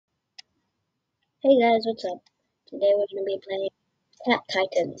Hey guys, what's up? Today we're going to be playing Cat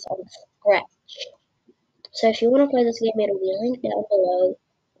Titans on Scratch. So if you want to play this game, it'll be linked down below.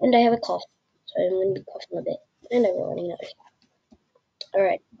 And I have a cough, so I'm going to be coughing a bit. And I'm running out.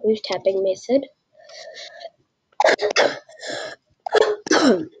 Alright, who's tapping method?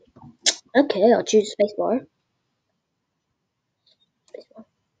 Okay, I'll choose spacebar. Spacebar.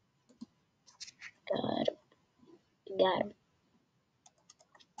 Got him. Got him.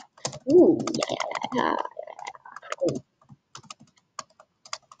 Ooh, yeah. Ooh,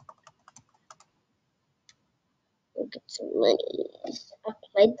 we'll get some money. I've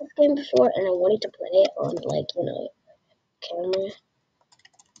played this game before, and I wanted to play it on, camera.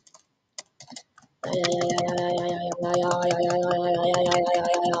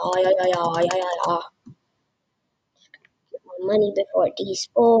 Money before it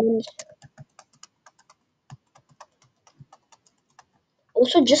despawns.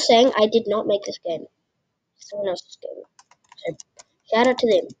 Also, just saying, I did not make this game. Someone else's game. So, shout out to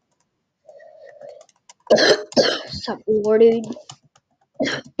them. Supported.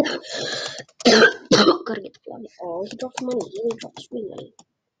 Gotta get the flag. Oh, he drops money. He only drops free money.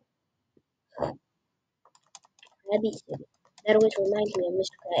 Krabby. That always reminds me of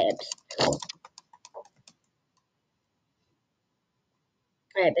Mr. Krabs.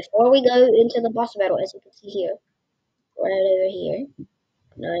 Alright, before we go into the boss battle, as you can see here, right over here,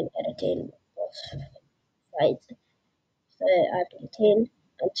 9 out of 10 boss fights. So I have to get 10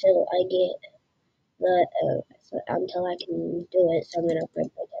 until I get until I can do it. So I'm gonna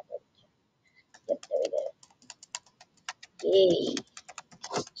break my average. Yep, there we go. Yay.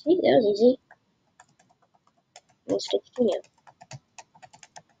 See, that was easy. Let's continue.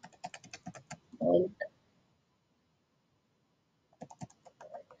 Boink.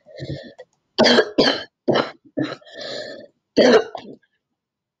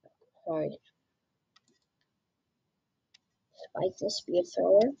 Sorry. Spike the spear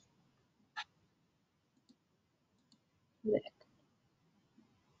thrower.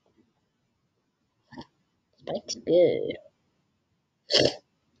 Spike's good.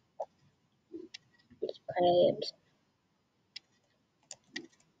 It's crabs.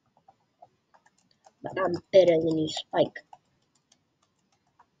 But I'm better than you, Spike.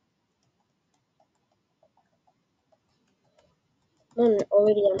 I'm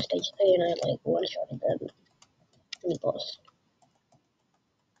already on stage 3 and I one-shotted them. Mini boss.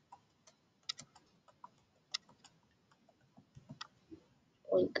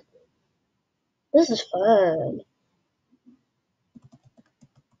 Boink. This is fun.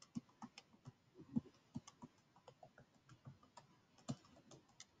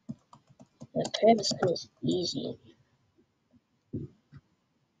 The crab skin is easy.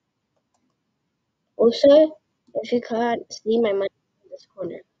 Also, if you can't see my money in this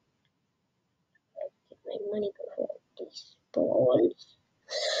corner, I get my money before these spawns.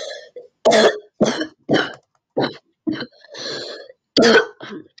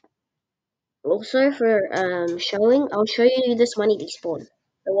 Also, for showing, I'll show you this money despawn.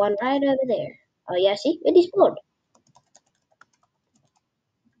 The one right over there. Oh yeah, see? It despawned.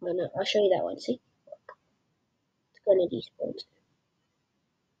 No, I'll show you that one, see? It's gonna despawn.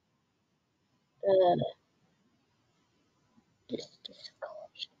 This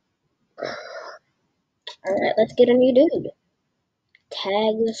Alright, let's get a new dude.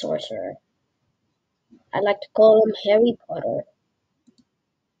 Tag the Sorcerer. I like to call him Harry Potter.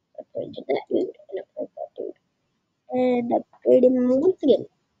 Upgraded that dude, and upgrade that dude. And upgrade him once again.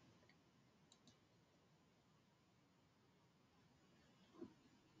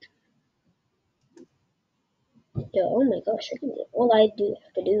 Yo, oh my gosh, all I do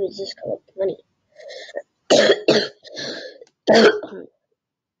have to do is just collect money.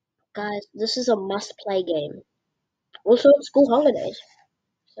 Guys, this is a must-play game. Also, it's school holidays.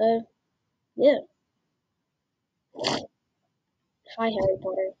 So, yeah. Hi, Harry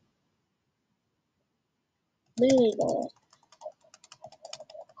Potter. There you go.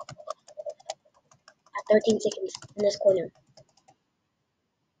 At 13 seconds in this corner.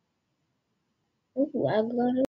 Ooh, I've got